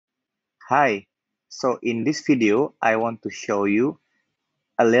Hi, so in this video, I want to show you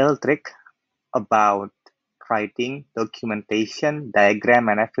a little trick about writing documentation, diagram,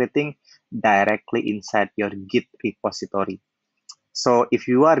 and everything directly inside your Git repository. So if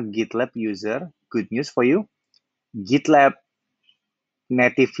you are GitLab user, good news for you. GitLab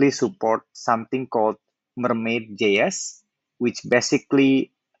natively supports something called MermaidJS, which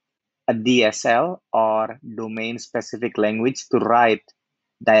basically a DSL or domain-specific language to write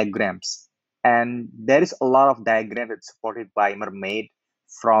diagrams. And there is a lot of diagrams that's supported by Mermaid,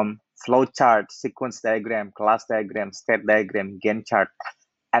 from flowchart, sequence diagram, class diagram, state diagram, Gantt chart,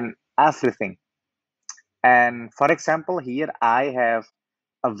 and everything. And for example, here I have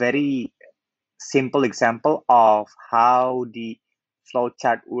a very simple example of how the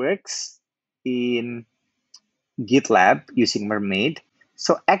flowchart works in GitLab using Mermaid.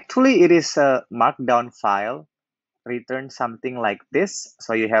 So actually it is a markdown file, return something like this.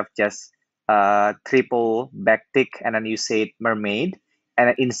 So you have just triple backtick and then you say Mermaid,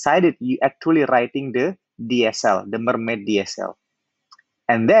 and inside it you actually writing the DSL, the Mermaid DSL.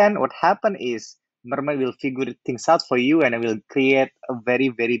 And then what happened is Mermaid will figure things out for you and it will create a very,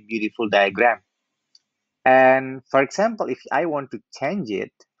 very beautiful diagram. And for example, if I want to change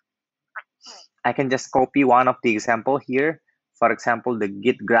it, I can just copy one of the example here. For example, the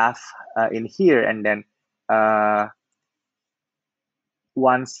Git graph in here, and then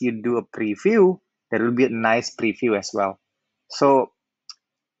once you do a preview, there will be a nice preview as well. So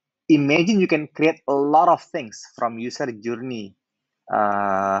imagine you can create a lot of things, from user journey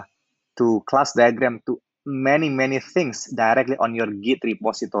to class diagram to many, many things directly on your Git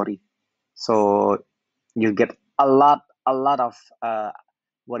repository. So you get a lot of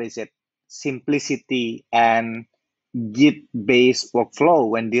simplicity and Git-based workflow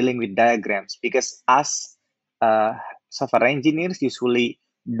when dealing with diagrams, because as software engineers usually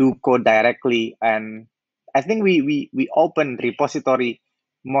do code directly, and I think we open repository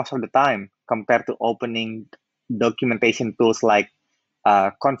most of the time compared to opening documentation tools like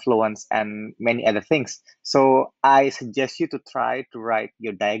Confluence and many other things. So I suggest you to try to write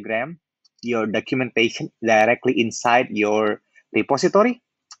your diagram, your documentation directly inside your repository,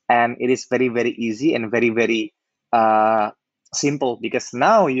 and it is very, very easy and very, very simple, because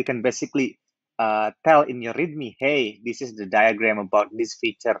now you can basically tell in your README, hey, this is the diagram about this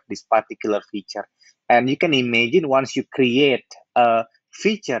feature, this particular feature. And you can imagine once you create a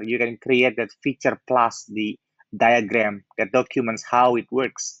feature, you can create that feature plus the diagram that documents how it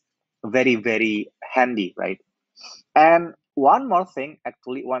works. Very, very handy, right? And one more thing,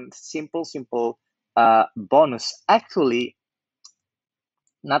 actually, one simple bonus. Actually,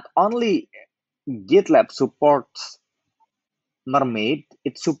 not only GitLab supports Mermaid,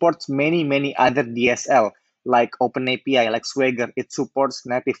 it supports many, many other DSL like OpenAPI, like Swagger. It supports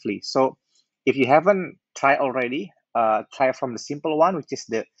natively. So if you haven't tried already, try from the simple one, which is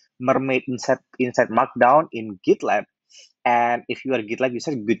the Mermaid inside Markdown in GitLab. And if you are a GitLab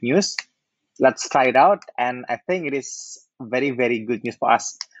user, good news. Let's try it out. And I think it is very, very good news for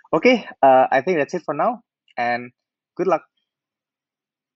us. Okay, I think that's it for now. And good luck.